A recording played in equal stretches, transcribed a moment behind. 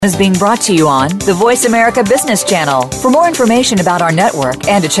Is being brought to you on the Voice America Business Channel. For more information about our network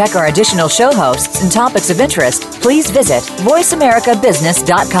and to check our additional show hosts and topics of interest, please visit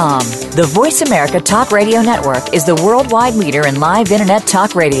voiceamericabusiness.com. The Voice America Talk Radio Network is the worldwide leader in live Internet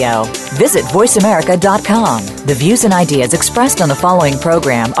talk radio. Visit voiceamerica.com. The views and ideas expressed on the following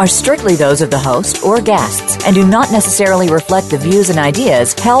program are strictly those of the host or guests and do not necessarily reflect the views and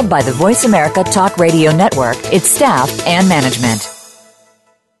ideas held by the Voice America Talk Radio Network, its staff, and management.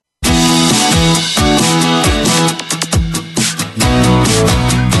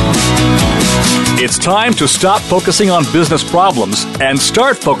 It's time to stop focusing on business problems and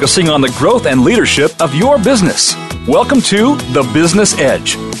start focusing on the growth and leadership of your business. Welcome to The Business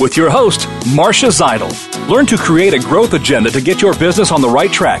Edge with your host, Marcia Zeidel. Learn to create a growth agenda to get your business on the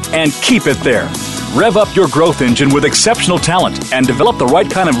right track and keep it there. Rev up your growth engine with exceptional talent and develop the right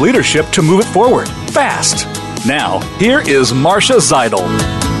kind of leadership to move it forward fast. Now, here is Marcia Zeidel.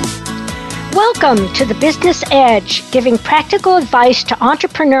 Welcome to The Business Edge, giving practical advice to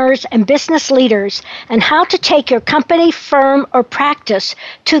entrepreneurs and business leaders on how to take your company, firm, or practice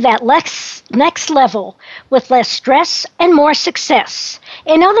to that next level with less stress and more success.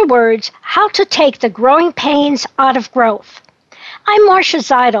 In other words, how to take the growing pains out of growth. I'm Marcia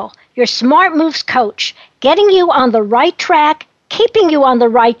Zeidel, your Smart Moves coach, getting you on the right track, keeping you on the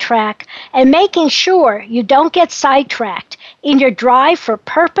right track, and making sure you don't get sidetracked in your drive for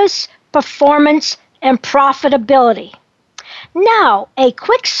purpose, performance, and profitability. Now, a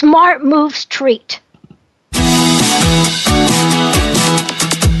quick Smart Moves treat.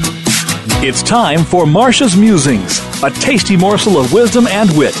 It's time for Marcia's Musings, a tasty morsel of wisdom and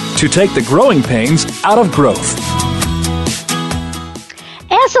wit to take the growing pains out of growth.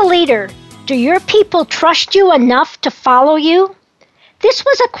 As a leader, do your people trust you enough to follow you? This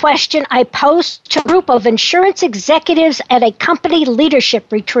was a question I posed to a group of insurance executives at a company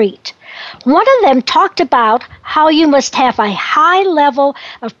leadership retreat. One of them talked about how you must have a high level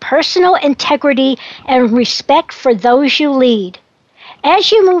of personal integrity and respect for those you lead.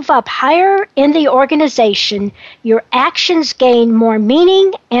 As you move up higher in the organization, your actions gain more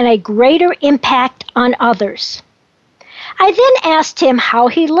meaning and a greater impact on others. I then asked him how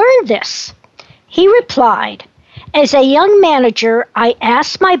he learned this. He replied, "As a young manager, I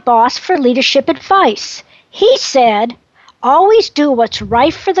asked my boss for leadership advice. He said, always do what's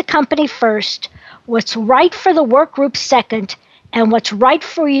right for the company first, what's right for the work group second, and what's right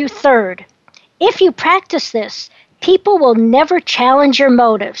for you third. If you practice this, people will never challenge your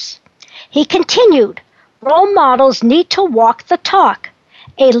motives." He continued, "Role models need to walk the talk.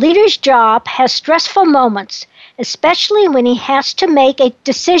 A leader's job has stressful moments, especially when he has to make a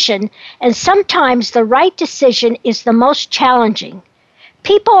decision, and sometimes the right decision is the most challenging.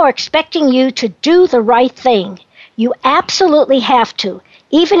 People are expecting you to do the right thing. You absolutely have to,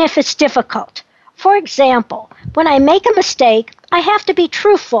 even if it's difficult. For example, when I make a mistake, I have to be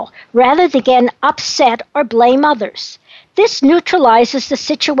truthful rather than get upset or blame others. This neutralizes the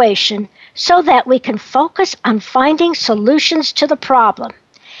situation so that we can focus on finding solutions to the problem."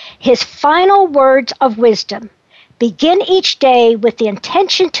 His final words of wisdom: begin each day with the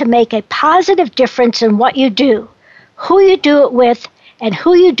intention to make a positive difference in what you do, who you do it with, and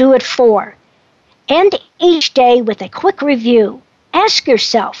who you do it for. End each day with a quick review. Ask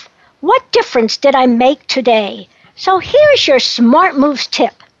yourself, what difference did I make today? So here's your Smart Moves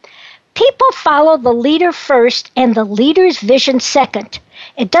tip. People follow the leader first and the leader's vision second.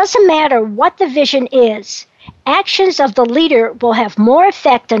 It doesn't matter what the vision is. Actions of the leader will have more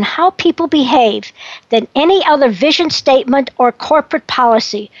effect on how people behave than any other vision statement or corporate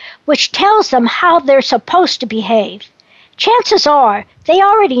policy, which tells them how they're supposed to behave. Chances are they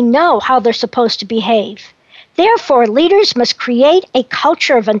already know how they're supposed to behave. Therefore, leaders must create a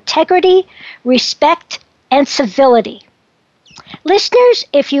culture of integrity, respect, and civility. Listeners,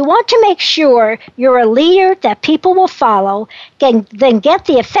 if you want to make sure you're a leader that people will follow, then get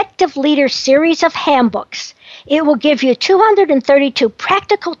the Effective Leader series of handbooks. It will give you 232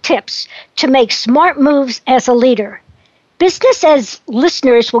 practical tips to make smart moves as a leader. Business as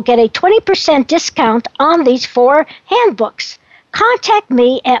listeners will get a 20% discount on these 4 handbooks. Contact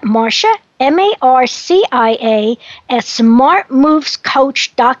me at Marcia, Marcia, at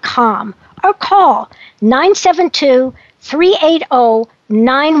smartmovescoach.com or call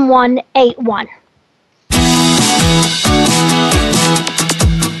 972-380-9181.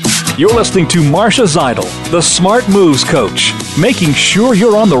 You're listening to Marcia Zeidel, the Smart Moves Coach, making sure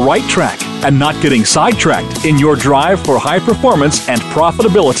you're on the right track and not getting sidetracked in your drive for high performance and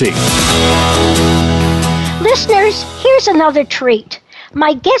profitability. Listeners, here's another treat.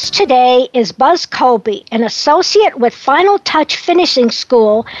 My guest today is Buzz Colby, an associate with Final Touch Finishing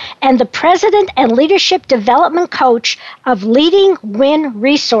School and the president and leadership development coach of Leading Win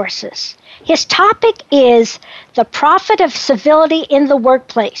Resources. His topic is the profit of civility in the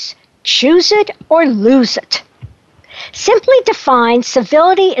workplace. Choose it or lose it. Simply defined,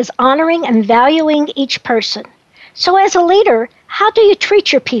 civility is honoring and valuing each person. So as a leader, how do you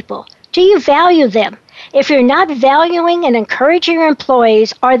treat your people? Do you value them? If you're not valuing and encouraging your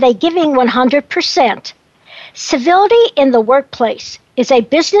employees, are they giving 100%? Civility in the workplace is a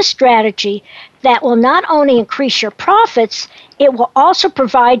business strategy that will not only increase your profits, it will also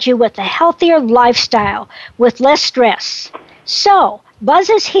provide you with a healthier lifestyle with less stress. So, Buzz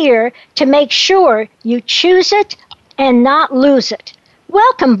is here to make sure you choose it and not lose it.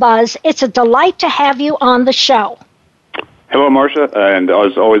 Welcome, Buzz. It's a delight to have you on the show. Hello, Marcia, and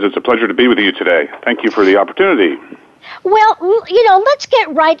as always, it's a pleasure to be with you today. Thank you for the opportunity. Well, let's get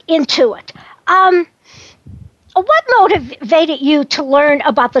right into it. What motivated you to learn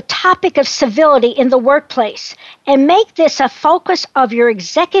about the topic of civility in the workplace and make this a focus of your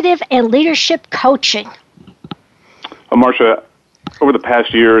executive and leadership coaching? Well, Marcia, over the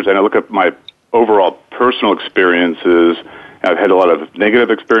past years, and I look at my overall personal experiences, I've had a lot of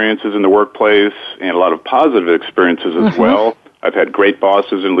negative experiences in the workplace and a lot of positive experiences as well. I've had great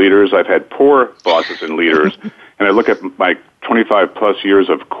bosses and leaders. I've had poor bosses and leaders. And I look at my 25-plus years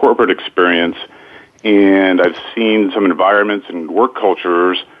of corporate experience, and I've seen some environments and work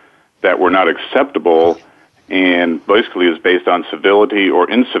cultures that were not acceptable and basically is based on civility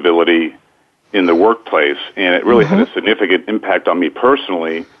or incivility in the workplace. And it really had a significant impact on me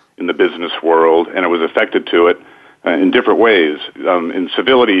personally in the business world, and I was affected to it in different ways. In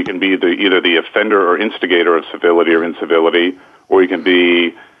civility, you can be either the offender or instigator of civility or incivility, or you can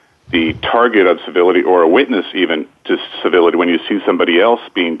be the target of civility or a witness even to civility when you see somebody else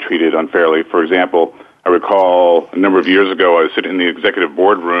being treated unfairly. For example, I recall a number of years ago, I was sitting in the executive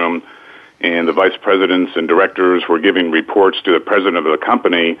boardroom, and the vice presidents and directors were giving reports to the president of the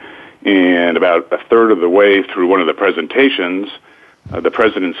company, and about a third of the way through one of the presentations, the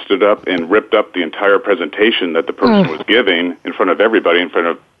president stood up and ripped up the entire presentation that the person was giving in front of everybody, in front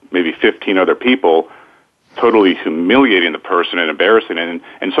of maybe 15 other people, totally humiliating the person and embarrassing it.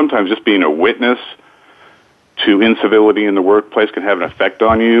 And sometimes just being a witness to incivility in the workplace can have an effect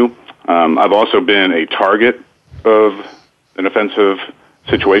on you. I've also been a target of an offensive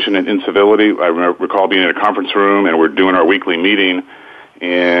situation and incivility. I recall being in a conference room, and we're doing our weekly meeting,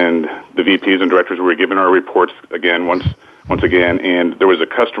 and the VPs and directors were giving our reports once again, and there was a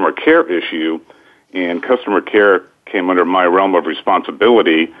customer care issue, and customer care came under my realm of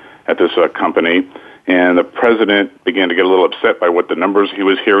responsibility at this company, and the president began to get a little upset by what the numbers he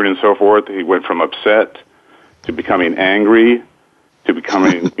was hearing and so forth. He went from upset to becoming angry to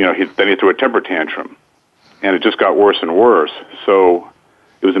becoming, then he threw a temper tantrum, and it just got worse and worse. So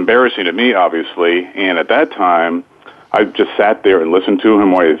it was embarrassing to me, obviously, and at that time, I just sat there and listened to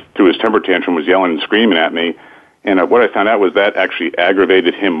him while he threw his temper tantrum, was yelling and screaming at me. And what I found out was that actually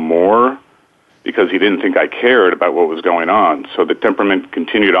aggravated him more because he didn't think I cared about what was going on. So the temperament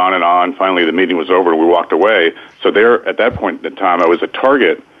continued on and on. Finally, the meeting was over and we walked away. So there, at that point in time, I was a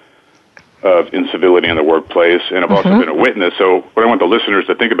target of incivility in the workplace, and I've also been a witness. So what I want the listeners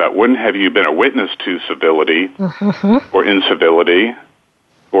to think about, when have you been a witness to civility or incivility,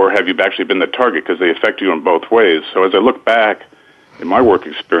 or have you actually been the target? Because they affect you in both ways. So as I look back in my work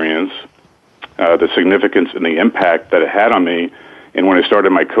experience, the significance and the impact that it had on me. And when I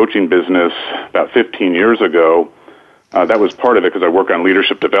started my coaching business about 15 years ago, that was part of it because I work on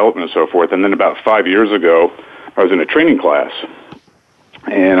leadership development and so forth. And then about 5 years ago, I was in a training class,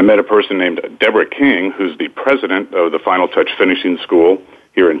 and I met a person named Deborah King, who's the president of the Final Touch Finishing School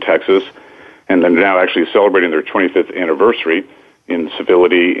here in Texas, and they're now actually celebrating their 25th anniversary in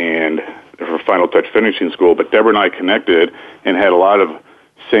Civility and her Final Touch Finishing School. But Deborah and I connected and had a lot of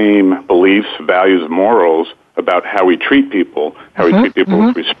same beliefs, values, morals about how we treat people,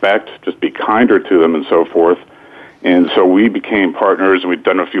 with respect, just be kinder to them and so forth. And so we became partners, and we've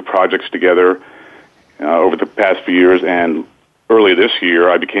done a few projects together over the past few years. And early this year,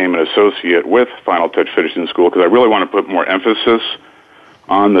 I became an associate with Final Touch Finishing School because I really want to put more emphasis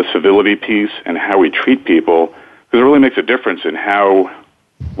on the civility piece and how we treat people, because it really makes a difference in how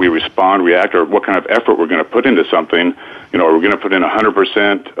we respond, react, or what kind of effort we're going to put into something. Are we going to put in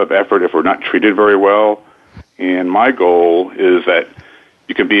 100% of effort if we're not treated very well? And my goal is that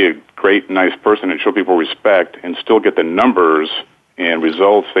you can be a great, nice person and show people respect and still get the numbers and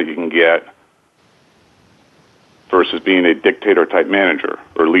results that you can get versus being a dictator-type manager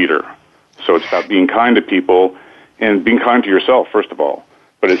or leader. So it's about being kind to people and being kind to yourself, first of all.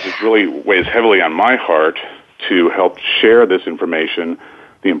 But it just really weighs heavily on my heart to help share this information,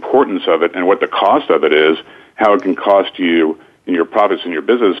 the importance of it, and what the cost of it is, how it can cost you in your profits in your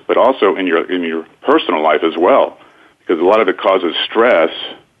business, but also in your personal life as well. Because a lot of it causes stress,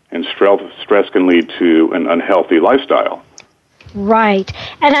 and stress can lead to an unhealthy lifestyle. Right.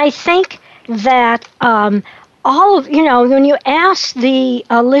 And I think that when you ask the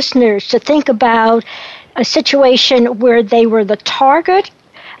listeners to think about a situation where they were the target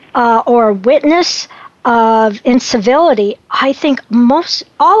or a witness of incivility, I think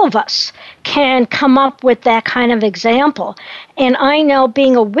all of us can come up with that kind of example. And I know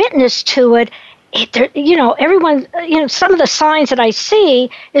being a witness to it, everyone, some of the signs that I see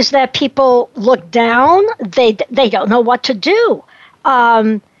is that people look down, they don't know what to do.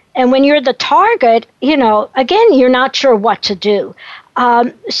 And when you're the target, again, you're not sure what to do.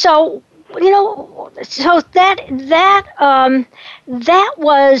 So that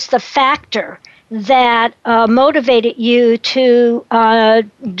was the factor that motivated you to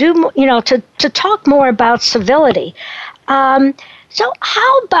to talk more about civility. So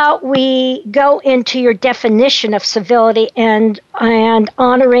how about we go into your definition of civility and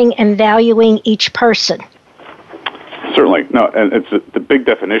honoring and valuing each person? Certainly. No, and it's the big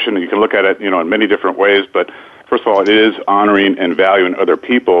definition. You can look at it, in many different ways, but first of all, it is honoring and valuing other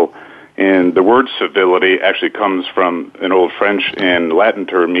people. And the word civility actually comes from an old French and Latin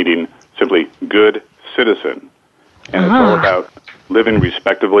term meaning simply good citizen. And it's all about living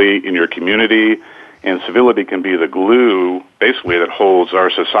respectably in your community, and civility can be the glue, basically, that holds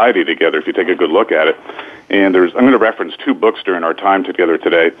our society together if you take a good look at it. And I'm going to reference two books during our time together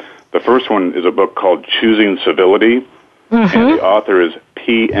today. The first one is a book called Choosing Civility, and the author is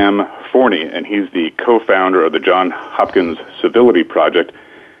P.M. Forney, and he's the co-founder of the Johns Hopkins Civility Project.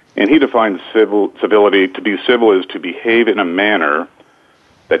 And he defines civility, to be civil is to behave in a manner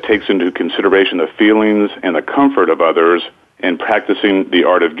that takes into consideration the feelings and the comfort of others and practicing the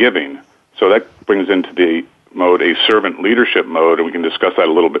art of giving. So that brings into the mode a servant leadership mode, and we can discuss that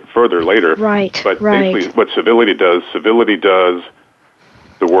a little bit further later. Right, but basically what civility does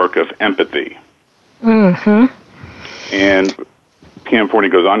the work of empathy. And P.M. Forney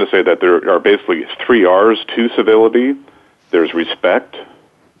goes on to say that there are basically 3 R's to civility. There's respect,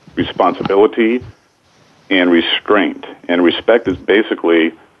 responsibility, and restraint. And respect is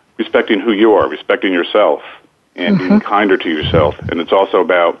basically respecting who you are, respecting yourself, and being kinder to yourself. And it's also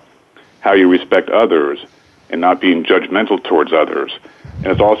about how you respect others and not being judgmental towards others. And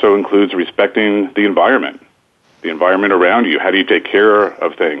it also includes respecting the environment around you. How do you take care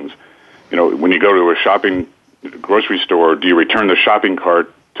of things? When you go to a grocery store, do you return the shopping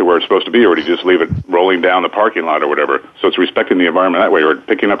cart to where it's supposed to be, or do you just leave it rolling down the parking lot or whatever? So it's respecting the environment that way, or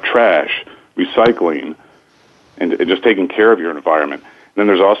picking up trash, recycling, and just taking care of your environment. And then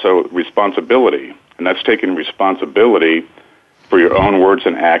there's also responsibility, and that's taking responsibility for your own words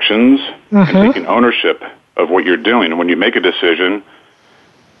and actions, and taking ownership of what you're doing. And when you make a decision,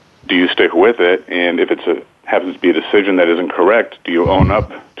 do you stick with it? And if it happens to be a decision that isn't correct, do you own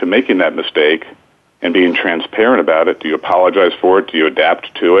up to making that mistake and being transparent about it? Do you apologize for it? Do you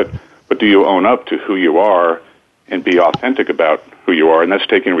adapt to it? But do you own up to who you are and be authentic about who you are? And that's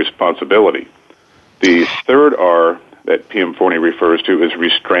taking responsibility. The third R that P.M. Forney refers to is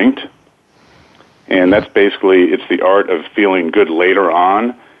restraint. And that's basically, it's the art of feeling good later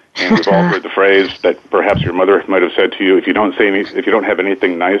on. And we've all heard the phrase that perhaps your mother might have said to you, if you don't have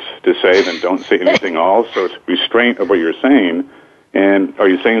anything nice to say, then don't say anything at all. So it's restraint of what you're saying. And are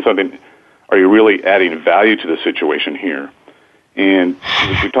you saying something, are you really adding value to the situation here? And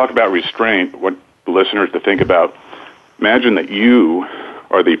as we talk about restraint, what the listeners to think about, imagine that you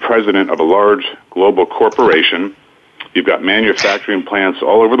are the president of a large global corporation. You've got manufacturing plants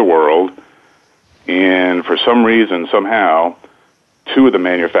all over the world. And for some reason, somehow, 2 of the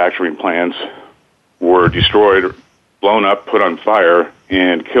manufacturing plants were destroyed, blown up, put on fire,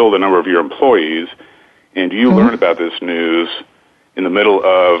 and killed a number of your employees. And you learn about this news in the middle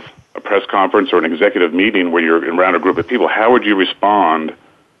of a press conference or an executive meeting where you're around a group of people. How would you respond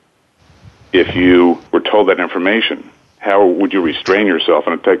if you were told that information? How would you restrain yourself?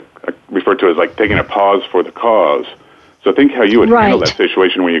 And I refer to it as like taking a pause for the cause. So think how you would handle that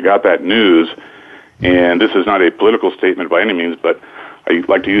situation when you got that news. And this is not a political statement by any means, but I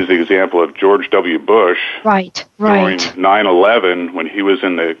like to use the example of George W. Bush during 9/11 when he was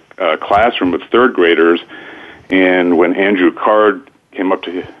in the classroom with third graders, and when Andrew Card came up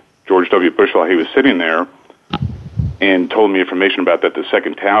to George W. Bush while he was sitting there and told me information about that the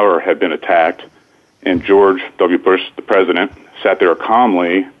second tower had been attacked, and George W. Bush, the president, sat there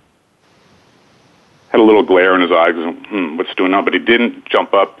calmly, had a little glare in his eyes, what's going on? But he didn't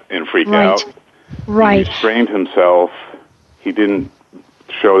jump up and freak out. Right. He restrained himself. He didn't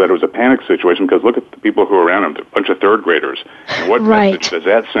show that it was a panic situation, because look at the people who are around him, a bunch of third graders. And what message does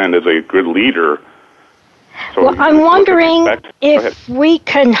that send as a good leader? So well, I'm wondering if we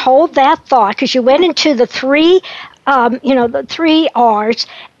can hold that thought, because you went into the three, the 3 R's,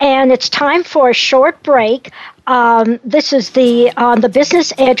 and it's time for a short break. This is the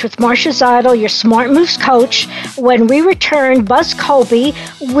Business Edge with Marcia Zeidel, your Smart Moves coach. When we return, Buzz Colby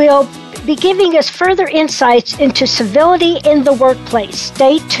will be giving us further insights into civility in the workplace.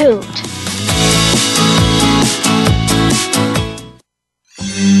 Stay tuned.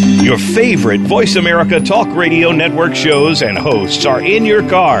 Your favorite Voice America Talk Radio Network shows and hosts are in your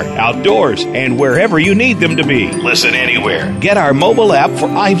car, outdoors, and wherever you need them to be. Listen anywhere. Get our mobile app for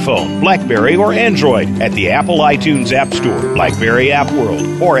iPhone, BlackBerry, or Android at the Apple iTunes App Store, BlackBerry App World,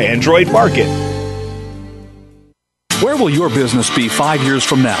 or Android Market. Where will your business be 5 years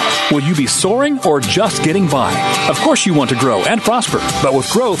from now? Will you be soaring or just getting by? Of course you want to grow and prosper, but with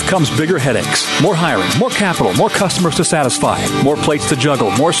growth comes bigger headaches, more hiring, more capital, more customers to satisfy, more plates to juggle,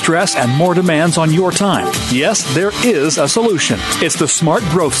 more stress, and more demands on your time. Yes, there is a solution. It's the Smart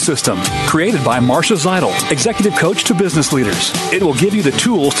Growth System, created by Marcia Zeidel, executive coach to business leaders. It will give you the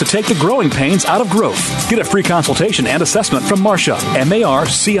tools to take the growing pains out of growth. Get a free consultation and assessment from Marcia,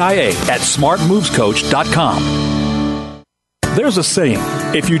 M-A-R-C-I-A, at smartmovescoach.com. There's a saying,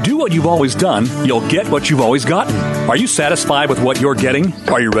 if you do what you've always done, you'll get what you've always gotten. Are you satisfied with what you're getting?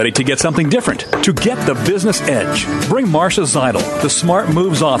 Are you ready to get something different? To get the business edge, bring Marcia Zeidel, the Smart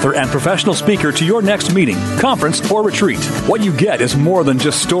Moves author and professional speaker, to your next meeting, conference, or retreat. What you get is more than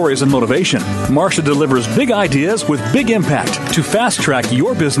just stories and motivation. Marcia delivers big ideas with big impact to fast-track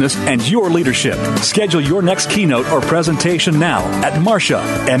your business and your leadership. Schedule your next keynote or presentation now at Marcia,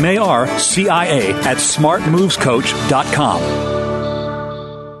 M-A-R-C-I-A, at smartmovescoach.com.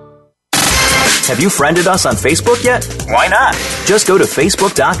 Have you friended us on Facebook yet? Why not? Just go to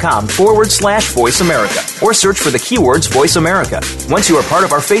facebook.com/Voice America or search for the keywords Voice America. Once you are part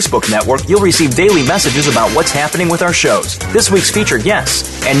of our Facebook network, you'll receive daily messages about what's happening with our shows, this week's featured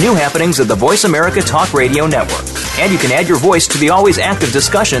guests, and new happenings at the Voice America Talk Radio Network. And you can add your voice to the always active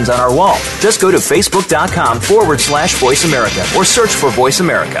discussions on our wall. Just go to facebook.com/Voice America or search for Voice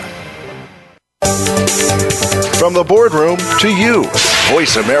America. From the boardroom to you,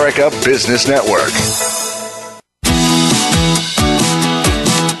 Voice America Business Network.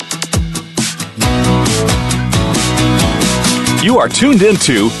 You are tuned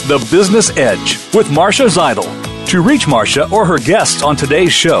into The Business Edge with Marcia Zeidel. To reach Marcia or her guests on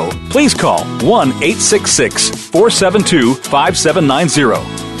today's show, please call 1-866-472-5790.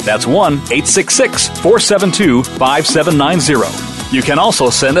 That's 1-866-472-5790. You can also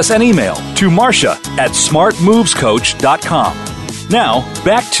send us an email to Marcia at smartmovescoach.com. Now,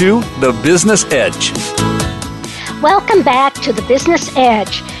 back to The Business Edge. Welcome back to The Business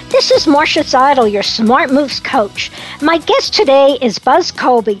Edge. This is Marcia Zeidel, your Smart Moves coach. My guest today is Buzz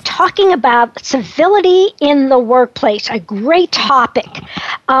Colby, talking about civility in the workplace, a great topic.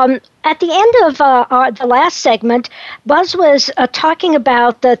 At the end of the last segment, Buzz was talking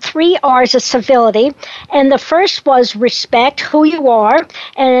about the 3 R's of civility, and the first was respect, who you are,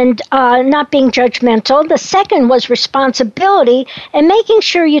 and not being judgmental. The second was responsibility, and making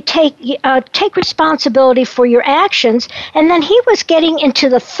sure you take responsibility for your actions. And then he was getting into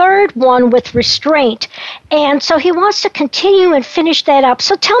the third one with restraint, and so he wants to continue and finish that up.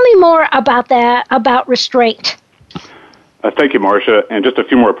 So tell me more about that, about restraint. Thank you, Marcia. And just a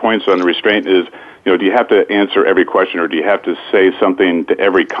few more points on the restraint is, do you have to answer every question, or do you have to say something to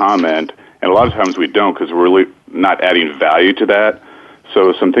every comment? And a lot of times we don't, because we're really not adding value to that.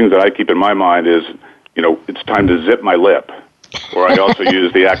 So some things that I keep in my mind is, it's time to zip my lip. Or I also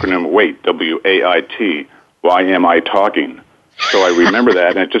use the acronym WAIT, W-A-I-T. Why am I talking? So I remember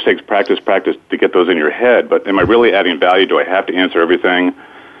that, and it just takes practice to get those in your head. But am I really adding value? Do I have to answer everything,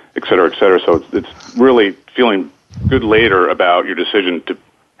 et cetera, et cetera? So it's really feeling good later about your decision to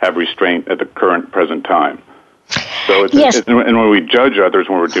have restraint at the present time. So and when we judge others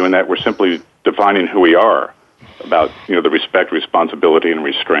when we're doing that, we're simply defining who we are about the respect, responsibility, and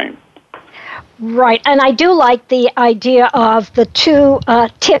restraint. Right, and I do like the idea of the 2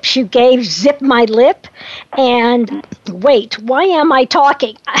 tips you gave, zip my lip and wait, why am I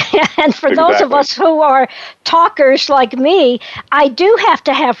talking? And for those of us who are talkers like me, I do have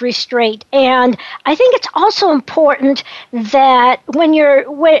to have restraint. And I think it's also important that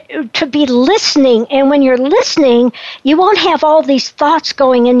to be listening, and when you're listening, you won't have all these thoughts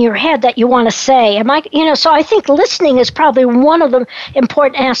going in your head that you want to say. So I think listening is probably one of the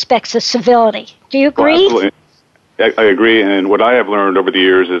important aspects of civility. Do you agree? Well, absolutely. I agree, and what I have learned over the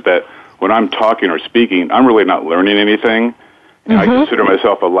years is that when I'm talking or speaking, I'm really not learning anything, and I consider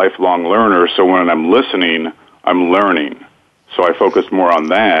myself a lifelong learner, so when I'm listening, I'm learning. So I focus more on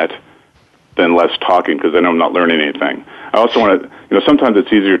that than less talking, because then I'm not learning anything. I also want to, sometimes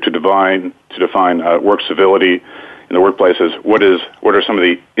it's easier to define work civility in the workplace as what are some of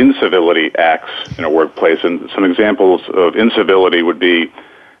the incivility acts in a workplace, and some examples of incivility would be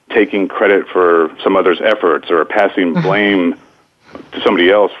taking credit for some other's efforts, or passing blame to somebody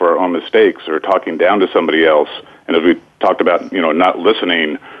else for our own mistakes, or talking down to somebody else. And as we talked about, not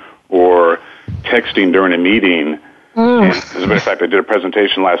listening, or texting during a meeting. And as a matter of fact, I did a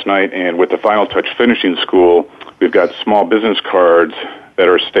presentation last night, and with the Final Touch Finishing School, we've got small business cards that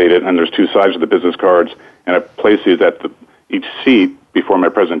are stated, and there's two sides of the business cards, and I placed these at each seat before my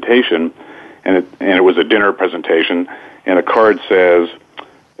presentation, and it was a dinner presentation, and a card says,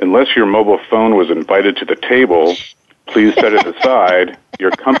 unless your mobile phone was invited to the table, please set it aside.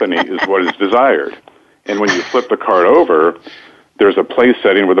 Your company is what is desired. And when you flip the card over, there's a place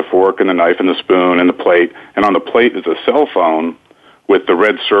setting with a fork and a knife and the spoon and the plate, and on the plate is a cell phone with the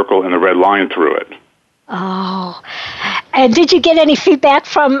red circle and the red line through it. Oh. And did you get any feedback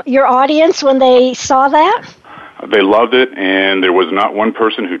from your audience when they saw that? They loved it, and there was not one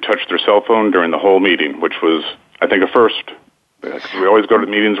person who touched their cell phone during the whole meeting, which was, I think, a first. We always go to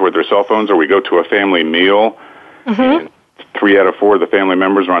meetings with their cell phones, or we go to a family meal, and 3 out of 4 of the family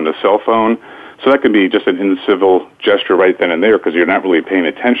members are on the cell phone. So that could be just an incivil gesture right then and there, because you're not really paying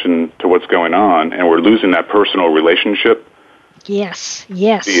attention to what's going on, and we're losing that personal relationship. Yes.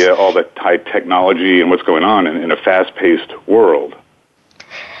 Via all the high technology and what's going on in a fast-paced world.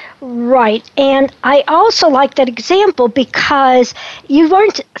 Right. And I also like that example because you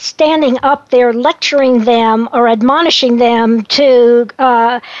weren't standing up there lecturing them or admonishing them to,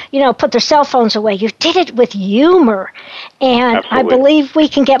 put their cell phones away. You did it with humor. And absolutely. I believe we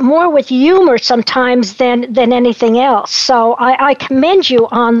can get more with humor sometimes than anything else. So I commend you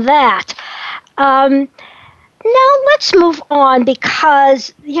on that. Now let's move on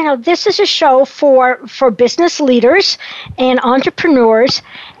because, this is a show for business leaders and entrepreneurs,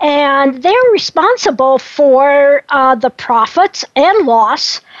 and they're responsible for the profits and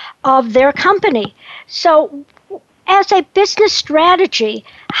loss of their company. So as a business strategy,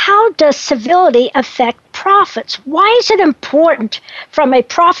 how does civility affect profits? Why is it important from a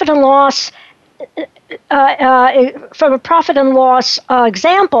profit and loss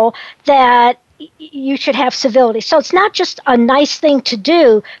example that you should have civility? So it's not just a nice thing to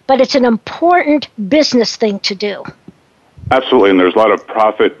do, but it's an important business thing to do. Absolutely, and there's a lot of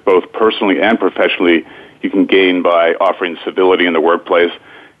profit, both personally and professionally, you can gain by offering civility in the workplace.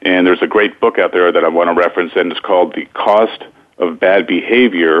 And there's a great book out there that I want to reference, and it's called The Cost of Bad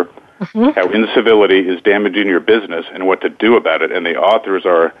Behavior, How Incivility is Damaging Your Business and What to Do About It. And the authors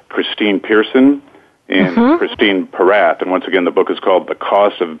are Christine Pearson and Christine Perath. And once again, the book is called The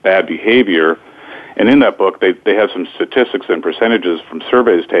Cost of Bad Behavior. And in that book, they have some statistics and percentages from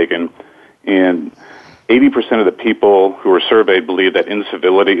surveys taken, and 80% of the people who were surveyed believe that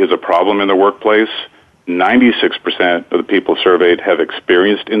incivility is a problem in the workplace. 96% of the people surveyed have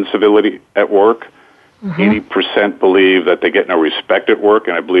experienced incivility at work. 80% believe that they get no respect at work,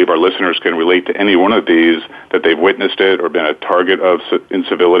 and I believe our listeners can relate to any one of these, that they've witnessed it or been a target of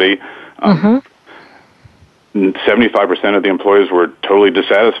incivility. 75% of the employees were totally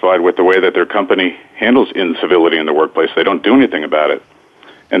dissatisfied with the way that their company handles incivility in the workplace. They don't do anything about it.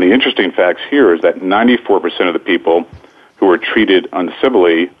 And the interesting facts here is that 94% of the people who were treated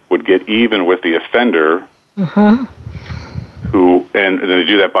uncivilly would get even with the offender, and they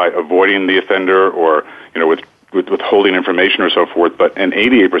do that by avoiding the offender or, with withholding information or so forth. And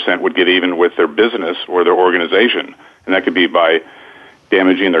 88% would get even with their business or their organization. And that could be by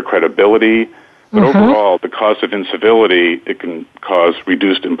damaging their credibility. But overall, the cost of incivility, it can cause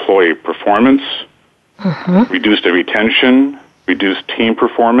reduced employee performance, reduced retention, reduced team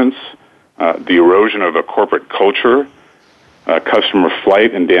performance, the erosion of a corporate culture, customer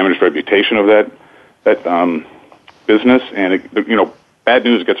flight, and damaged reputation of that business. And bad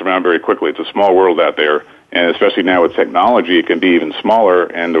news gets around very quickly. It's a small world out there, and especially now with technology, it can be even smaller.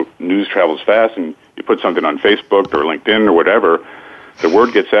 And the news travels fast. And you put something on Facebook or LinkedIn or whatever, the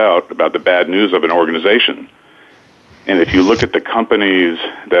word gets out about the bad news of an organization. And if you look at the companies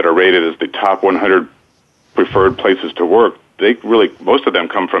that are rated as the top 100 preferred places to work, most of them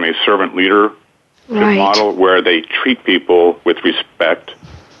come from a servant leader model where they treat people with respect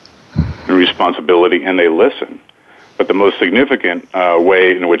and responsibility, and they listen. But the most significant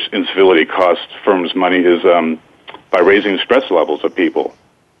way in which incivility costs firms money is by raising stress levels of people.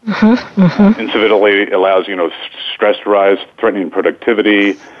 Incivility allows, stress to rise, threatening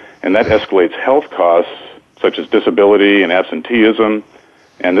productivity, and that escalates health costs such as disability and absenteeism.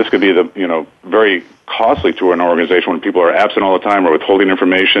 And this could be very costly to an organization when people are absent all the time or withholding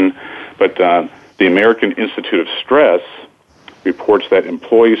information. But the American Institute of Stress reports that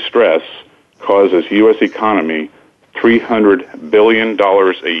employee stress causes U.S. economy $300 billion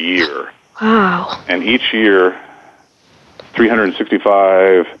a year. Wow. And each year,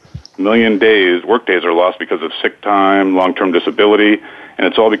 365 million work days are lost because of sick time, long-term disability, and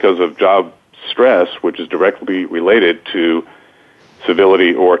it's all because of job stress, which is directly related to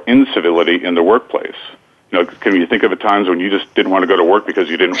civility or incivility in the workplace. Can you think of times when you just didn't want to go to work because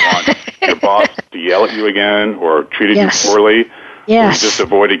you didn't want your boss to yell at you again or treated you poorly? Yes. Or you just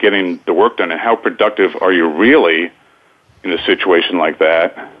avoided getting the work done. And how productive are you really in a situation like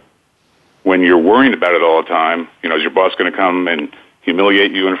that when you're worrying about it all the time? Is your boss going to come and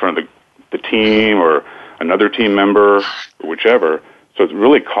humiliate you in front of the team or another team member or whichever? So it's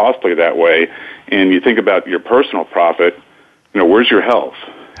really costly that way. And you think about your personal profit, where's your health?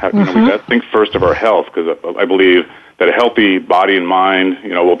 We got to think first of our health, because I believe that a healthy body and mind,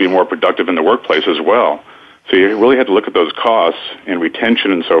 will be more productive in the workplace as well. So you really have to look at those costs and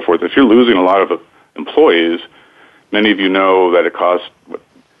retention and so forth. If you're losing a lot of employees, many of you know that it costs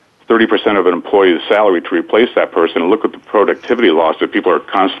 30% of an employee's salary to replace that person. And look at the productivity loss if people are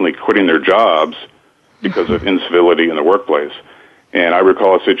constantly quitting their jobs because of incivility in the workplace. And I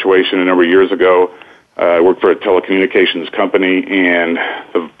recall a situation a number of years ago. I worked for a telecommunications company, and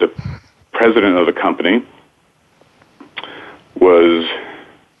the president of the company was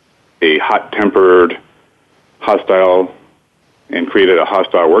a hot-tempered, hostile, and created a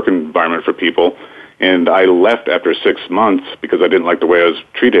hostile work environment for people. And I left after 6 months because I didn't like the way I was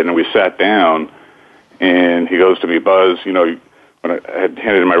treated. And we sat down, and he goes to me, Buzz, when I had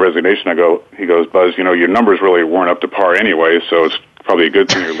handed in my resignation, he goes, Buzz, your numbers really weren't up to par anyway, so it's probably a good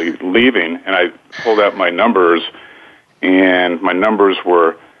thing you're leaving. And I pulled out my numbers, and my numbers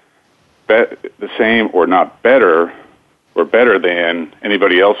were the same or not better, or better than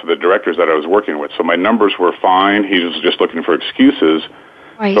anybody else of the directors that I was working with. So my numbers were fine. He was just looking for excuses.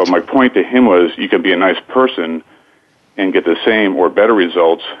 Right. So my point to him was, you can be a nice person and get the same or better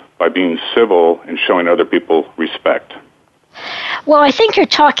results by being civil and showing other people respect. Well, I think you're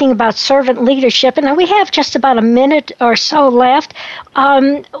talking about servant leadership, and we have just about a minute or so left.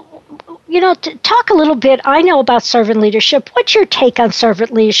 Talk a little bit. I know about servant leadership. What's your take on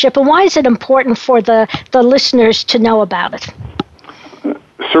servant leadership, and why is it important for the listeners to know about it?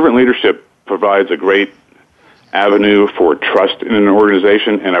 Servant leadership provides a great avenue for trust in an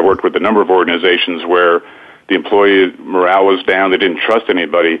organization, and I worked with a number of organizations where the employee morale was down. They didn't trust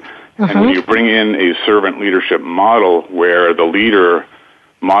anybody. And when you bring in a servant leadership model where the leader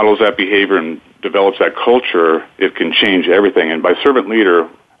models that behavior and develops that culture, it can change everything. And by servant leader,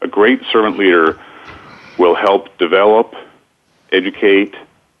 a great servant leader will help develop, educate,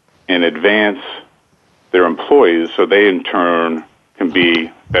 and advance their employees so they in turn can be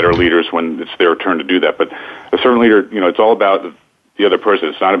better leaders when it's their turn to do that. But a servant leader, it's all about the other person.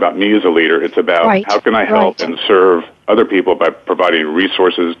 It's not about me as a leader. It's about how can I help and serve other people by providing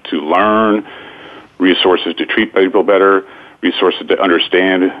resources to learn, resources to treat people better, resources to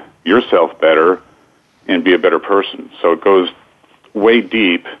understand yourself better, and be a better person. So it goes way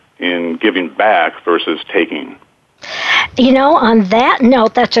deep in giving back versus taking. On that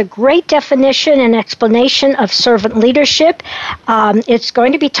note, that's a great definition and explanation of servant leadership. It's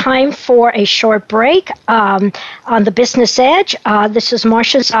going to be time for a short break on the Business Edge. This is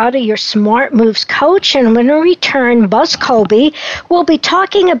Marcia Zada, your Smart Moves coach, and when we return, Buzz Colby will be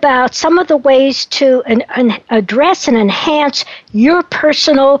talking about some of the ways to address and enhance your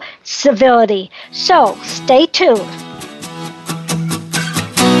personal civility. So stay tuned.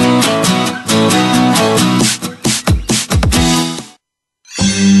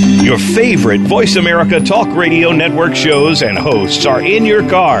 Your favorite Voice America Talk Radio Network shows and hosts are in your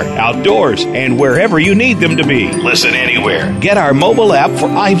car, outdoors, and wherever you need them to be. Listen anywhere. Get our mobile app for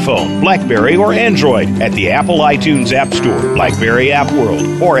iPhone, BlackBerry, or Android at the Apple iTunes App Store, BlackBerry App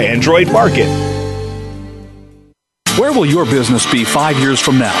World, or Android Market. Where will your business be 5 years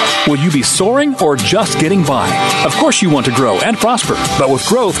from now? Will you be soaring or just getting by? Of course you want to grow and prosper, but with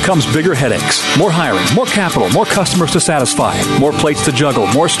growth comes bigger headaches, more hiring, more capital, more customers to satisfy, more plates to juggle,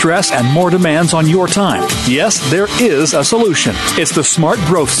 more stress, and more demands on your time. Yes, there is a solution. It's the Smart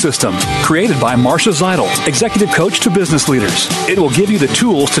Growth System, created by Marcia Zeidel, executive coach to business leaders. It will give you the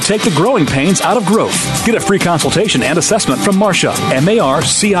tools to take the growing pains out of growth. Get a free consultation and assessment from Marcia,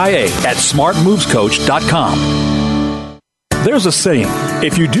 M-A-R-C-I-A, at smartmovescoach.com. There's a saying,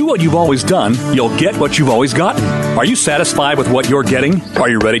 if you do what you've always done, you'll get what you've always gotten. Are you satisfied with what you're getting? Are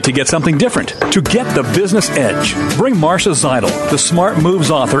you ready to get something different? To get the business edge, bring Marcia Zeidel, the Smart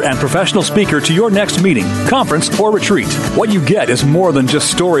Moves author and professional speaker, to your next meeting, conference, or retreat. What you get is more than just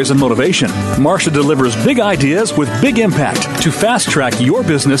stories and motivation. Marcia delivers big ideas with big impact to fast-track your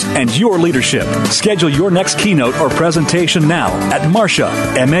business and your leadership. Schedule your next keynote or presentation now at Marcia,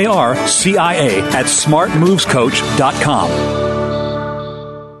 M-A-R-C-I-A, at smartmovescoach.com.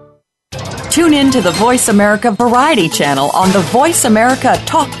 Tune in to the Voice America Variety channel on the Voice America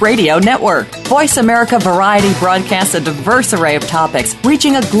Talk Radio Network. Voice America Variety broadcasts a diverse array of topics,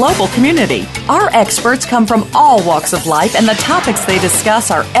 reaching a global community. Our experts come from all walks of life, and the topics they discuss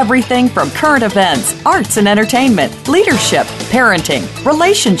are everything from current events, arts and entertainment, leadership, parenting,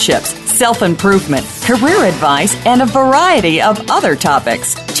 relationships, self-improvement, career advice, and a variety of other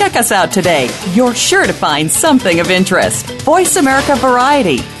topics. Check us out today. You're sure to find something of interest. Voice America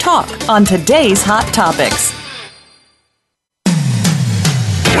Variety. Talk on today's hot topics.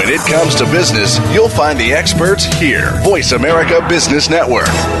 When it comes to business, you'll find the experts here. Voice America Business Network.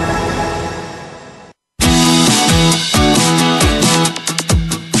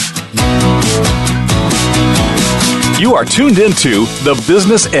 You are tuned into The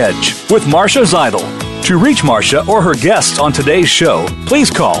Business Edge with Marcia Zeidel. To reach Marcia or her guests on today's show,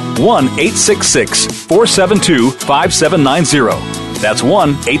 please call 1-866-472-5790. That's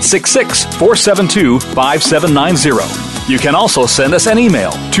 1-866-472-5790. You can also send us an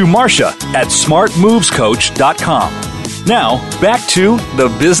email to marcia@smartmovescoach.com. Now, back to The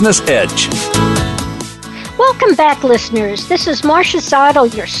Business Edge. Welcome back, listeners. This is Marcia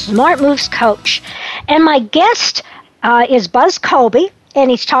Zeidel, your Smart Moves coach. And my guest is Buzz Colby, and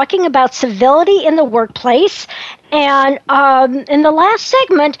he's talking about civility in the workplace. And in the last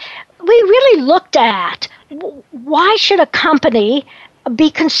segment, we really looked at why should a company be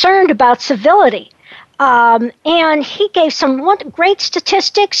concerned about civility? And he gave some great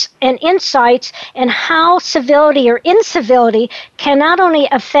statistics and insights in how civility or incivility can not only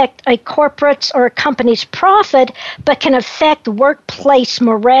affect a corporate's or a company's profit, but can affect workplace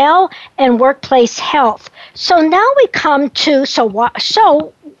morale and workplace health. So now we come to,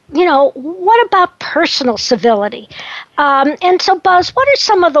 what about personal civility? And so, Buzz, what are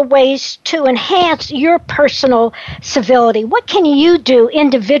some of the ways to enhance your personal civility? What can you do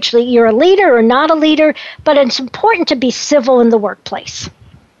individually? You're a leader or not a leader, but it's important to be civil in the workplace.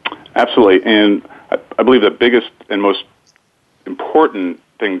 Absolutely. And I believe the biggest and most important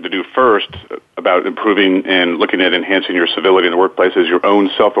thing to do first about improving and looking at enhancing your civility in the workplace is your own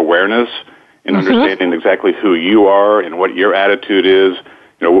self-awareness and understanding exactly who you are and what your attitude is.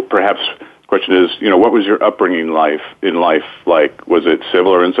 Perhaps the question is, what was your upbringing in life like? Was it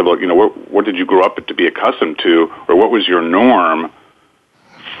civil or uncivil? What did you grow up to be accustomed to, or what was your norm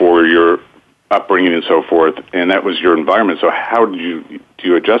for your upbringing and so forth? And that was your environment. So how do you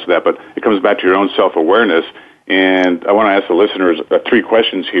adjust that? But it comes back to your own self-awareness. And I want to ask the listeners 3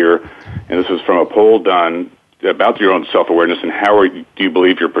 questions here, and this is from a poll done about your own self-awareness and how do you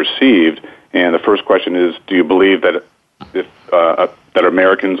believe you're perceived. And the first question is, do you believe that that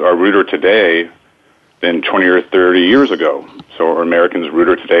Americans are ruder today than 20 or 30 years ago? So are Americans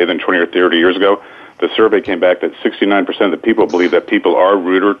ruder today than 20 or 30 years ago? The survey came back that 69% of the people believe that people are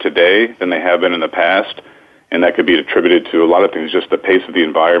ruder today than they have been in the past, and that could be attributed to a lot of things, just the pace of the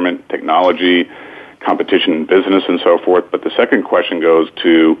environment, technology, competition in business, and so forth. But the second question goes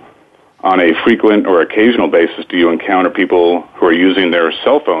to, on a frequent or occasional basis, do you encounter people who are using their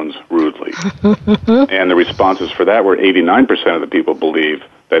cell phones rudely? And the responses for that were 89% of the people believe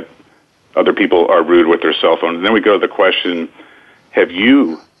that other people are rude with their cell phone. And then we go to the question, have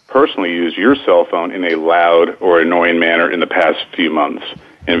you personally used your cell phone in a loud or annoying manner in the past few months?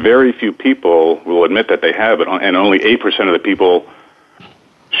 And very few people will admit that they have it, and only 8% of the people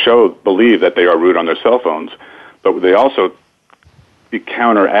believe that they are rude on their cell phones. But they also it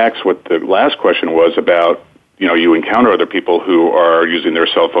counteracts what the last question was about, you encounter other people who are using their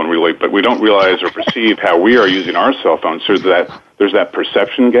cell phone really, but we don't realize or perceive how we are using our cell phones. So there's that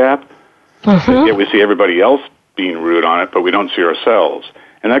perception gap. Yet we see everybody else being rude on it, but we don't see ourselves.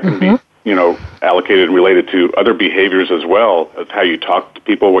 And that can be, allocated and related to other behaviors as well, of how you talk to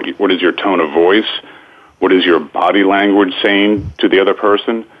people, what is your tone of voice, what is your body language saying to the other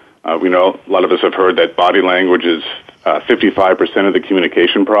person. We know a lot of us have heard that body language is 55% of the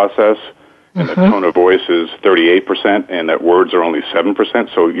communication process, and the tone of voice is 38%, and that words are only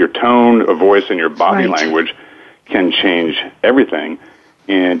 7%. So your tone of voice and your body language can change everything.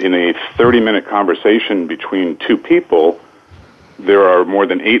 And in a 30-minute conversation between two people, there are more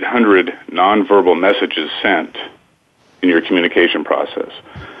than 800 nonverbal messages sent. in your communication process.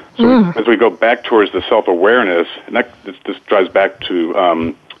 So as we go back towards the self-awareness, and this drives back to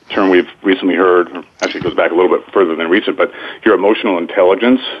a term we've recently heard, actually it goes back a little bit further than recent, but your emotional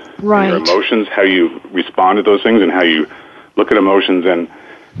intelligence, right. Your emotions, how you respond to those things and how you look at emotions. And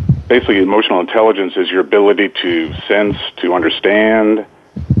basically emotional intelligence is your ability to sense, to understand,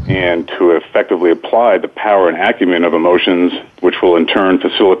 and to effectively apply the power and acumen of emotions, which will in turn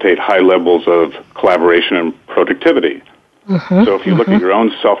facilitate high levels of collaboration and productivity. So if you look at your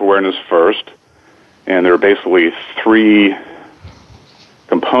own self-awareness first, and there are basically three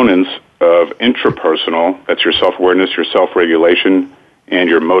components of intrapersonal, that's your self-awareness, your self-regulation, and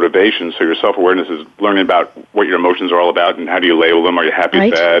your motivation. So your self-awareness is learning about what your emotions are all about and how do you label them. Are you happy,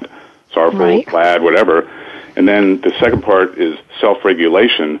 right. sad, sorrowful, right. glad, whatever. And then the second part is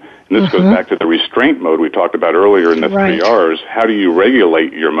self-regulation. And this goes back to the restraint mode we talked about earlier in the right. 3 R's. How do you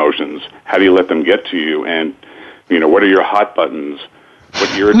regulate your emotions? How do you let them get to you? And, what are your hot buttons?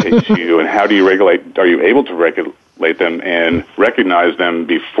 What irritates you? And how do you regulate? Are you able to regulate them and recognize them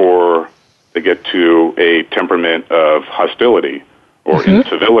before they get to a temperament of hostility or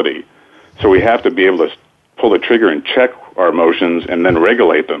incivility? So we have to be able to pull the trigger and check our emotions and then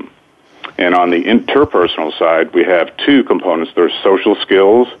regulate them. And on the interpersonal side, we have two components. There's social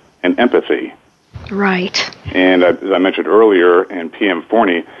skills and empathy. Right. And as I mentioned earlier in PM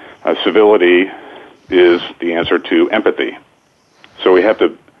Forney, civility is the answer to empathy. So we have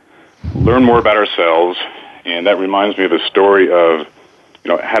to learn more about ourselves, and that reminds me of a story of,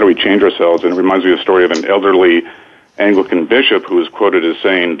 how do we change ourselves? And it reminds me of the story of an elderly Anglican bishop who was quoted as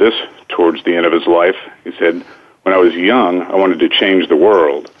saying this towards the end of his life. He said, "When I was young, I wanted to change the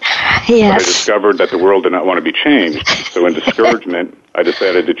world. Yes. But I discovered that the world did not want to be changed. So in discouragement, I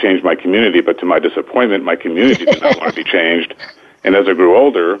decided to change my community, but to my disappointment, my community did not want to be changed. And as I grew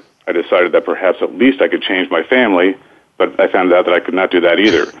older, I decided that perhaps at least I could change my family, but I found out that I could not do that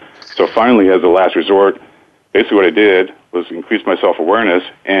either. So finally, as a last resort, basically what I did was increase my self-awareness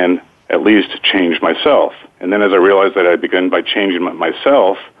and at least change myself. And then as I realized that I'd begun by changing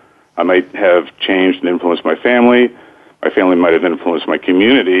myself, I might have changed and influenced my family might have influenced my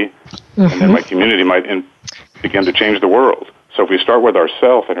community, and then my community might begin to change the world. So if we start with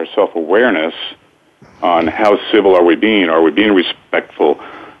ourself and our self-awareness on how civil are we being respectful,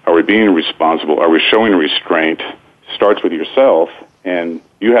 are we being responsible, are we showing restraint, starts with yourself, and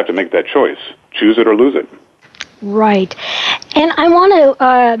you have to make that choice. Choose it or lose it. Right. And I want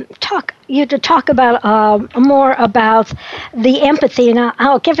to talk about more about the empathy, and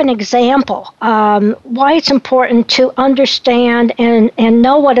I'll give an example why it's important to understand and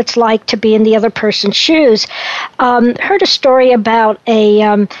know what it's like to be in the other person's shoes. Heard a story about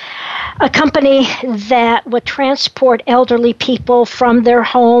a company that would transport elderly people from their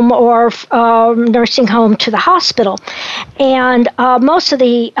home or nursing home to the hospital, and most of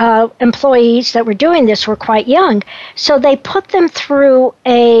the employees that were doing this were quite young. So they put them through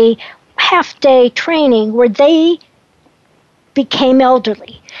a half-day training where they became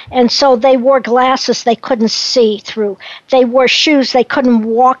elderly. And so they wore glasses they couldn't see through. They wore shoes they couldn't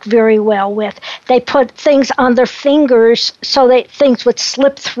walk very well with. They put things on their fingers so that things would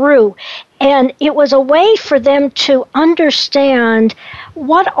slip through. And it was a way for them to understand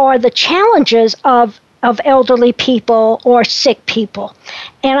what are the challenges of elderly people or sick people.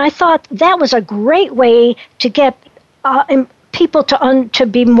 And I thought that was a great way to get people to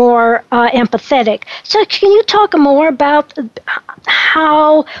be more empathetic. So can you talk more about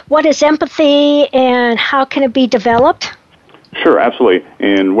what is empathy and how can it be developed? Sure, absolutely.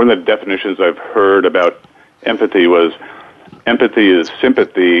 And one of the definitions I've heard about empathy was empathy is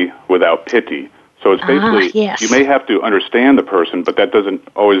sympathy without pity. So it's basically, yes. You may have to understand the person, but that doesn't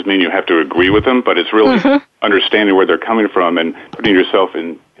always mean you have to agree with them, but it's really understanding where they're coming from and putting yourself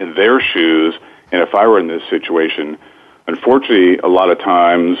in their shoes. And if I were in this situation, unfortunately, a lot of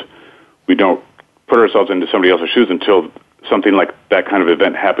times we don't put ourselves into somebody else's shoes until something like that kind of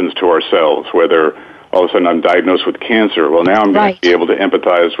event happens to ourselves, whether all of a sudden I'm diagnosed with cancer. Well, now I'm going to be able to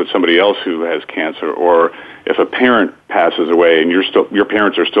empathize with somebody else who has cancer. Or if a parent passes away and your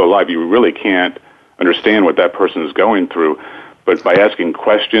parents are still alive, you really can't understand what that person is going through. But by asking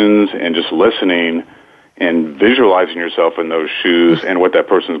questions and just listening and visualizing yourself in those shoes and what that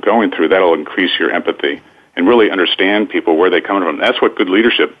person is going through, that'll increase your empathy and really understand people, where they're coming from. That's what good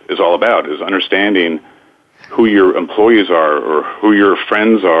leadership is all about, is understanding who your employees are or who your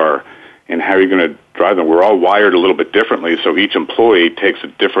friends are and how you're going to drive them. We're all wired a little bit differently, so each employee takes a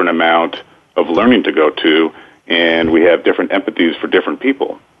different amount of learning to go to, and we have different empathies for different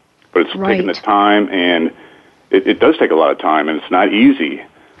people. But it's taking the time, and it does take a lot of time, and it's not easy.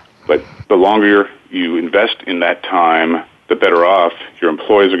 But the longer you invest in that time, the better off your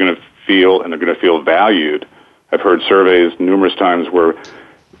employees are going to feel, and they're going to feel valued. I've heard surveys numerous times where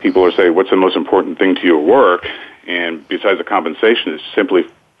people are saying, what's the most important thing to you at work? And besides the compensation, it's simply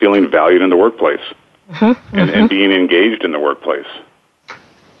feeling valued in the workplace and being engaged in the workplace.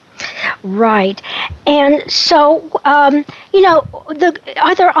 Right. And so, are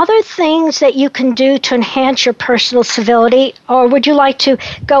there other things that you can do to enhance your personal civility, or would you like to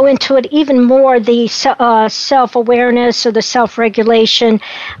go into it even more, the self-awareness or the self-regulation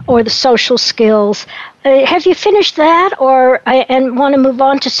or the social skills? Have you finished that, and want to move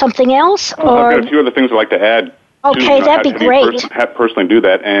on to something else? I've got a few other things I'd like to add. Okay, that'd be great. Personally do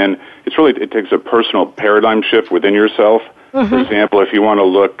that, and it takes a personal paradigm shift within yourself. For example, if you want to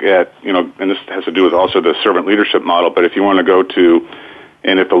look at, and this has to do with also the servant leadership model, but if you want to go to,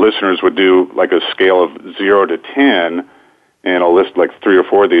 and if the listeners would do like a scale of 0 to 10, and I'll list like 3 or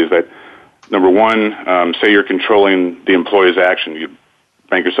 4 of these, that number 1, say you're controlling the employee's action. You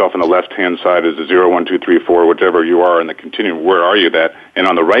rank yourself on the left-hand side as a 0, 1, 2, 3, 4, whichever you are in the continuum. Where are you that? And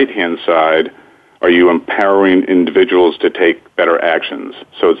on the right-hand side, are you empowering individuals to take better actions?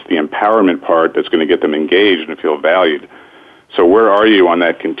 So it's the empowerment part that's going to get them engaged and feel valued. So where are you on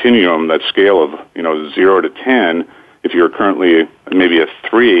that continuum, that scale of 0 to 10? If you're currently maybe a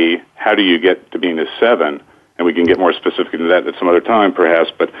 3, how do you get to being a 7? And we can get more specific into that at some other time,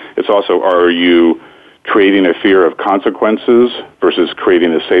 perhaps. But it's also, are you creating a fear of consequences versus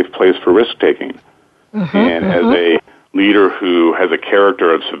creating a safe place for risk taking? And as a leader who has a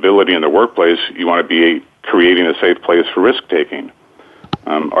character of civility in the workplace, you want to be creating a safe place for risk taking.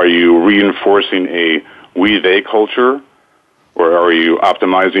 Are you reinforcing a we-they culture? Or are you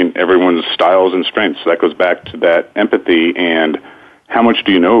optimizing everyone's styles and strengths? So that goes back to that empathy and how much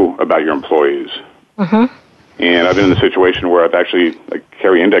do you know about your employees? And I've been in the situation where I've actually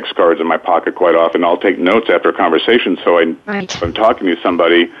carry index cards in my pocket quite often. I'll take notes after a conversation, so if I'm talking to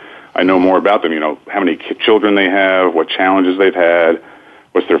somebody, I know more about them. How many children they have, what challenges they've had,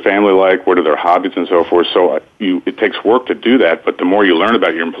 what's their family like, what are their hobbies, and so forth. So it takes work to do that, but the more you learn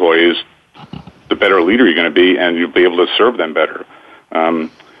about your employees, the better leader you're going to be, and you'll be able to serve them better.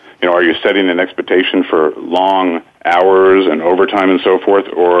 Are you setting an expectation for long hours and overtime and so forth,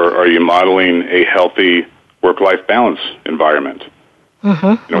 or are you modeling a healthy work-life balance environment?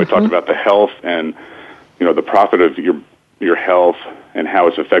 We talked about the health and the profit of your health and how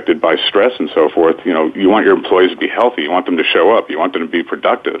it's affected by stress and so forth. You want your employees to be healthy. You want them to show up. You want them to be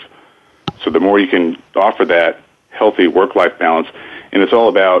productive. So the more you can offer that healthy work-life balance, and it's all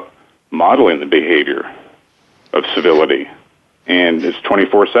about modeling the behavior of civility, and it's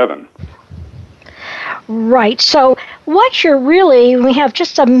 24/7. Right. So what you're really, we have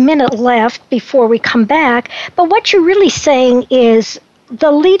just a minute left before we come back, but what you're really saying is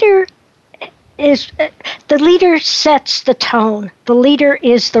the leader sets the tone. The leader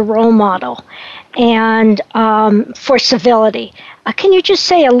is the role model, and for civility. Can you just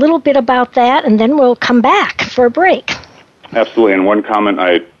say a little bit about that, and then we'll come back for a break? Absolutely. And one comment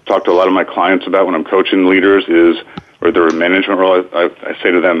I talk to a lot of my clients about when I'm coaching leaders or their management role, I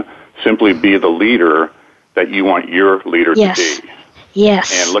say to them, simply be the leader that you want your leader to be.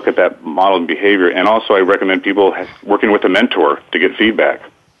 Yes. And look at that model and behavior. And also I recommend people working with a mentor to get feedback,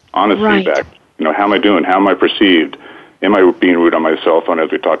 honest feedback. How am I doing? How am I perceived? Am I being rude on my cell phone,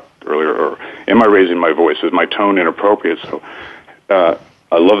 as we talked earlier? Or am I raising my voice? Is my tone inappropriate? So I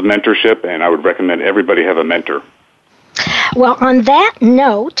love mentorship, and I would recommend everybody have a mentor. Well, on that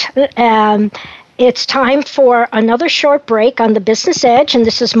note, it's time for another short break on the Business Edge, and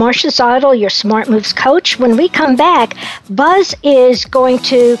this is Marcia Zeidel, your Smart Moves coach. When we come back, Buzz is going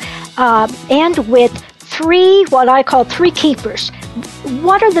to end with what I call three keepers.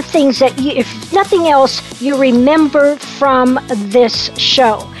 What are the things that, if nothing else, you remember from this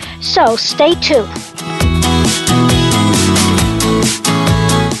show? So stay tuned.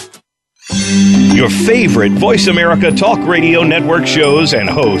 Your favorite Voice America Talk Radio Network shows and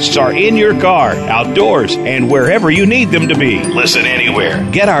hosts are in your car, outdoors, and wherever you need them to be. Listen anywhere.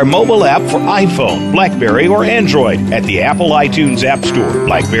 Get our mobile app for iPhone, BlackBerry, or Android at the Apple iTunes App Store,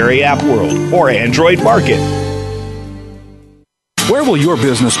 BlackBerry App World, or Android Market. Where will your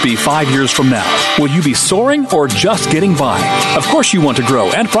business be 5 years from now? Will you be soaring or just getting by? Of course you want to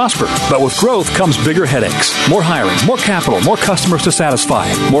grow and prosper, but with growth comes bigger headaches, more hiring, more capital, more customers to satisfy,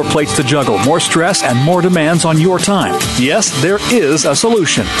 more plates to juggle, more stress, and more demands on your time. Yes, there is a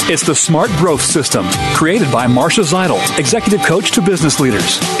solution. It's the Smart Growth System, created by Marcia Zeidel, executive coach to business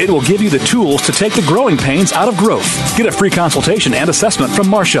leaders. It will give you the tools to take the growing pains out of growth. Get a free consultation and assessment from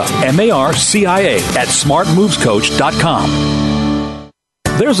Marcia, M-A-R-C-I-A, at smartmovescoach.com.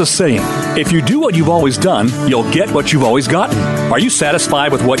 There's a saying, if you do what you've always done, you'll get what you've always gotten. Are you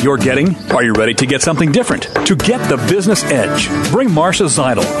satisfied with what you're getting? Are you ready to get something different? To get the business edge, bring Marcia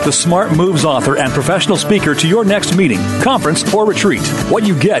Zeidel, the Smart Moves author and professional speaker, to your next meeting, conference, or retreat. What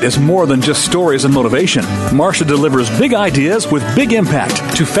you get is more than just stories and motivation. Marcia delivers big ideas with big impact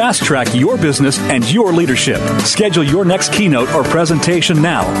to fast-track your business and your leadership. Schedule your next keynote or presentation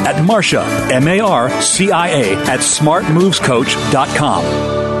now at Marcia, M-A-R-C-I-A, at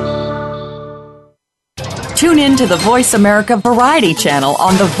smartmovescoach.com. Tune in to the Voice America Variety channel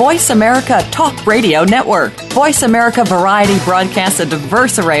on the Voice America Talk Radio Network. Voice America Variety broadcasts a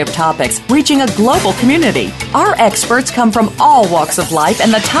diverse array of topics, reaching a global community. Our experts come from all walks of life,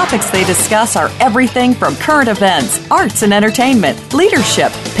 and the topics they discuss are everything from current events, arts and entertainment,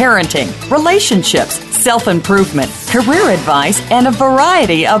 leadership, parenting, relationships, self-improvement, career advice, and a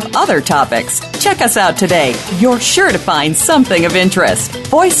variety of other topics. Check us out today. You're sure to find something of interest.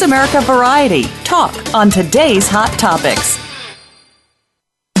 Voice America Variety. Talk on today's hot topics.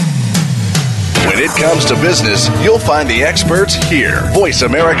 When it comes to business, you'll find the experts here. Voice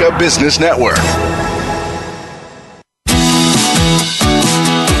America Business Network.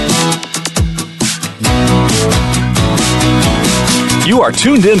 You are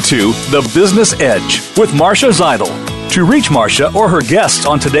tuned into The Business Edge with Marcia Zeidel. To reach Marcia or her guests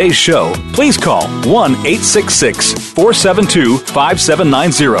on today's show, please call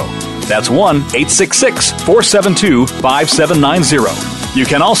 1-866-472-5790. That's 1-866-472-5790. You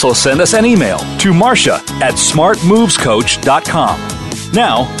can also send us an email to marcia@smartmovescoach.com.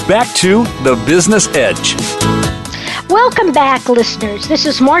 Now, back to The Business Edge. Welcome back, listeners. This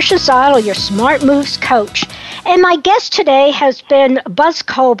is Marcia Zeidel, your Smart Moves coach. And my guest today has been Buzz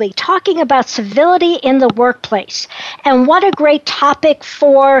Colby, talking about civility in the workplace. And what a great topic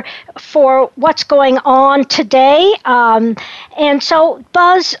for what's going on today. And so,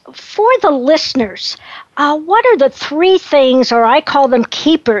 Buzz, for the listeners, what are the three things, or I call them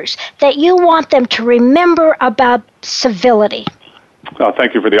keepers, that you want them to remember about civility?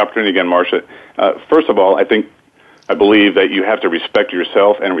 Thank you for the opportunity again, Marcia. First of all, I believe that you have to respect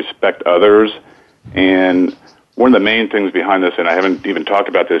yourself and respect others. And one of the main things behind this, and I haven't even talked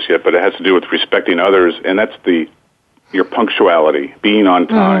about this yet, but it has to do with respecting others, and that's your punctuality, being on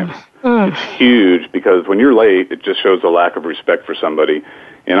time. It's huge, because when you're late, it just shows a lack of respect for somebody.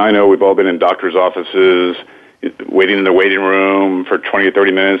 And I know we've all been in doctor's offices, waiting in the waiting room for 20 or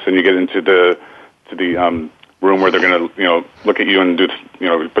 30 minutes, and you get into the room where they're going to look at you and do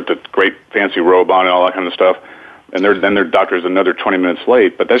put the great fancy robe on and all that kind of stuff. And then their doctor's another 20 minutes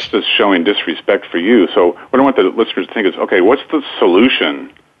late, but that's just showing disrespect for you. So what I want the listeners to think is, okay, what's the solution?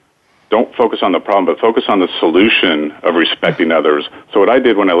 Don't focus on the problem, but focus on the solution of respecting others. So what I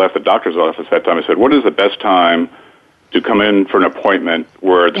did when I left the doctor's office that time, I said, what is the best time to come in for an appointment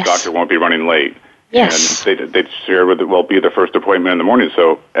where the doctor won't be running late? Yes. And they'd share with it, well, be the first appointment in the morning.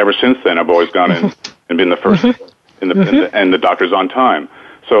 So ever since then, I've always gone in and been the first, and the doctor's on time.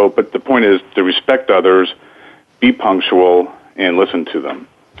 So, but the point is to respect others, be punctual, and listen to them.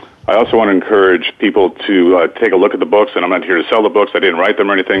 I also want to encourage people to take a look at the books, and I'm not here to sell the books. I didn't write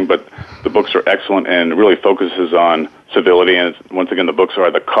them or anything, but the books are excellent and really focuses on civility. And once again, the books are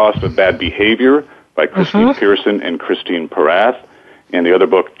The Cost of Bad Behavior by Christine Pearson and Christine Porath, and the other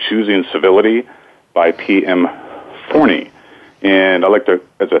book, Choosing Civility by P.M. Forney. And I'd like to,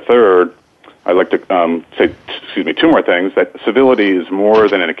 as a third, I'd like to say two more things, that civility is more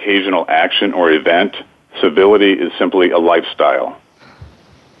than an occasional action or event. Civility is simply a lifestyle.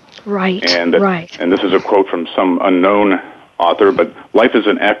 Right, and this is a quote from some unknown author, but life is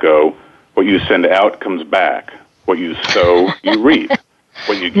an echo. What you send out comes back. What you sow, you reap.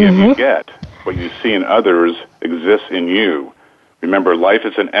 What you give, you get. What you see in others exists in you. Remember, life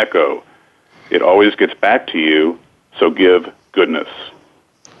is an echo. It always gets back to you, so give goodness.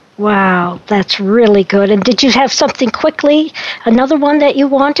 Wow, that's really good. And did you have something quickly, another one that you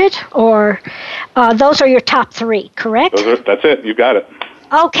wanted? Or those are your top three, correct? That's it. You got it.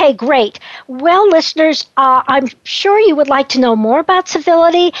 Okay, great. Well, listeners, I'm sure you would like to know more about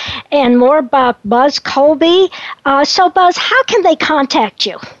civility and more about Buzz Colby. So, Buzz, how can they contact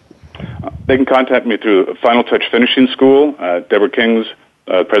you? They can contact me through Final Touch Finishing School. Deborah King's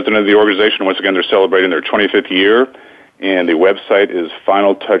president of the organization. Once again, they're celebrating their 25th year. And the website is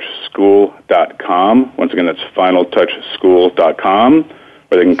finaltouchschool.com. Once again, that's finaltouchschool.com.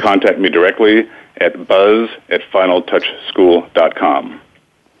 Or they can contact me directly at buzz@finaltouchschool.com.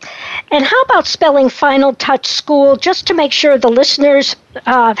 And how about spelling Final Touch School, just to make sure the listeners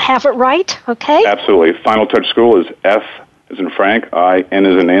have it right, okay? Absolutely. Final Touch School is F as in Frank, I, N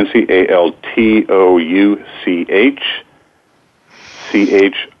as in Nancy, ALTOUCH,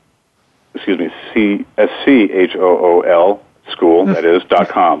 CSCHOOL school, that is,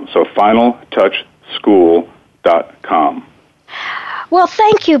 .com. So finaltouchschool.com. Well,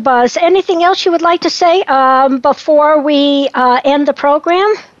 thank you, Buzz. Anything else you would like to say before we end the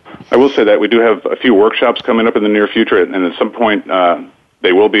program? I will say that we do have a few workshops coming up in the near future, and at some point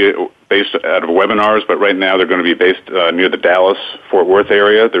they will be based out of webinars, but right now they're going to be based near the Dallas-Fort Worth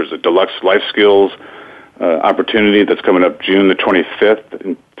area. There's a deluxe life skills opportunity that's coming up June the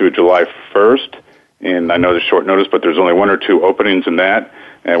 25th through July 1st, and I know there's short notice, but there's only 1 or 2 openings in that,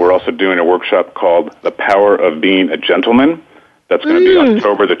 and we're also doing a workshop called The Power of Being a Gentleman. That's going to be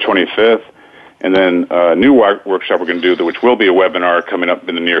October the 25th. And then a new workshop we're going to do, which will be a webinar coming up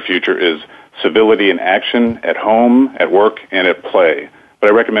in the near future, is Civility in Action at Home, at Work, and at Play. But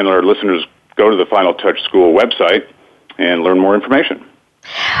I recommend our listeners go to the Final Touch School website and learn more information.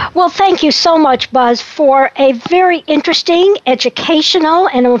 Well, thank you so much, Buzz, for a very interesting, educational,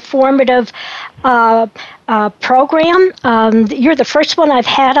 and informative program. You're the first one I've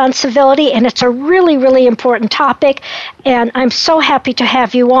had on civility, and it's a really, really important topic, and I'm so happy to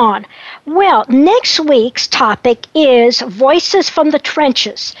have you on. Well, next week's topic is Voices from the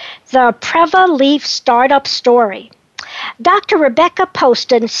Trenches, the Preva Leaf Startup Story. Dr. Rebecca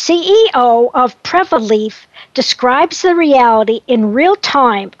Poston, CEO of Preva Leaf, describes the reality in real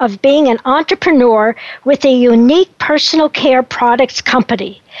time of being an entrepreneur with a unique personal care products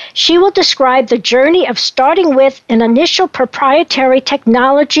company. She will describe the journey of starting with an initial proprietary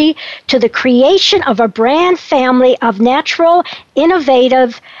technology to the creation of a brand family of natural,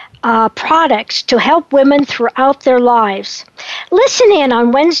 innovative products to help women throughout their lives. Listen in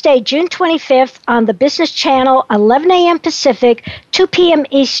on Wednesday, June 25th on the Business Channel, 11 a.m. Pacific, 2 p.m.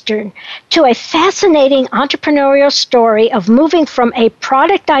 Eastern, to a fascinating entrepreneurial story of moving from a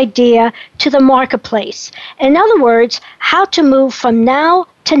product idea to the marketplace. In other words, how to move from now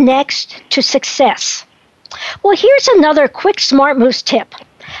to next to success. Well, here's another quick Smart Moves tip.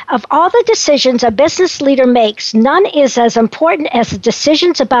 Of all the decisions a business leader makes, none is as important as the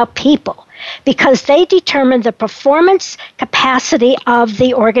decisions about people, because they determine the performance capacity of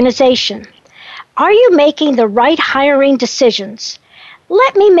the organization. Are you making the right hiring decisions?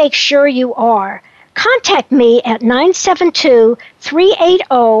 Let me make sure you are. Contact me at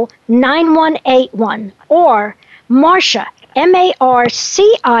 972-380-9181 or Marcia, Marcia at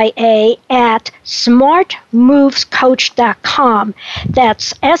smartmovescoach.com.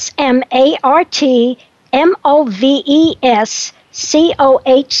 That's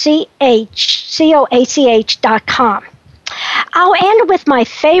SmartMovesCoach.com. I'll end with my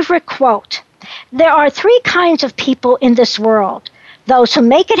favorite quote. There are 3 kinds of people in this world: those who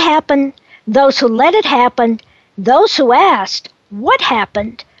make it happen, those who let it happen, those who asked, what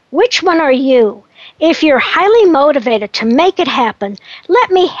happened? Which one are you? If you're highly motivated to make it happen,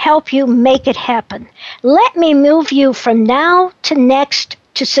 let me help you make it happen. Let me move you from now to next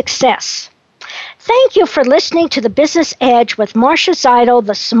to success. Thank you for listening to The Business Edge with Marcia Zeidel,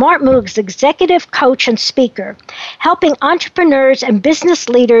 the Smart Moves executive coach and speaker, helping entrepreneurs and business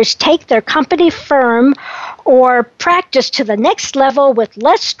leaders take their company, firm, or practice to the next level with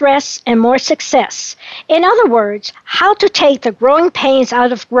less stress and more success. In other words, how to take the growing pains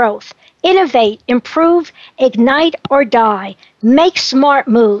out of growth. Innovate, improve, ignite, or die. Make smart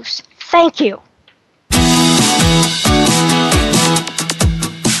moves. Thank you.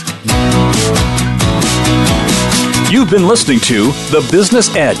 You've been listening to The Business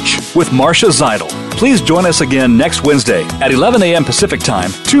Edge with Marcia Zeidel. Please join us again next Wednesday at 11 a.m. Pacific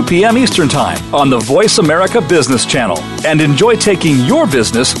Time, 2 p.m. Eastern Time on the Voice America Business Channel, and enjoy taking your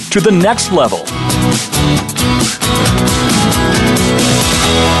business to the next level.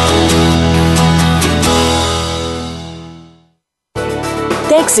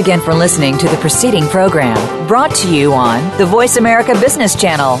 Thanks again for listening to the preceding program, brought to you on the Voice America Business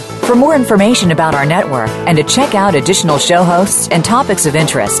Channel. For more information about our network and to check out additional show hosts and topics of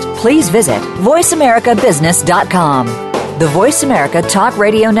interest, please visit voiceamericabusiness.com. The Voice America Talk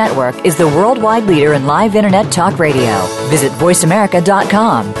Radio Network is the worldwide leader in live Internet talk radio. Visit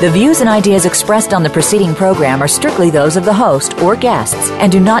voiceamerica.com. The views and ideas expressed on the preceding program are strictly those of the host or guests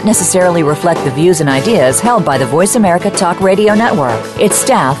and do not necessarily reflect the views and ideas held by the Voice America Talk Radio Network, its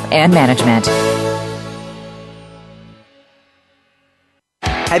staff, and management.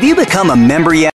 Have you become a member yet?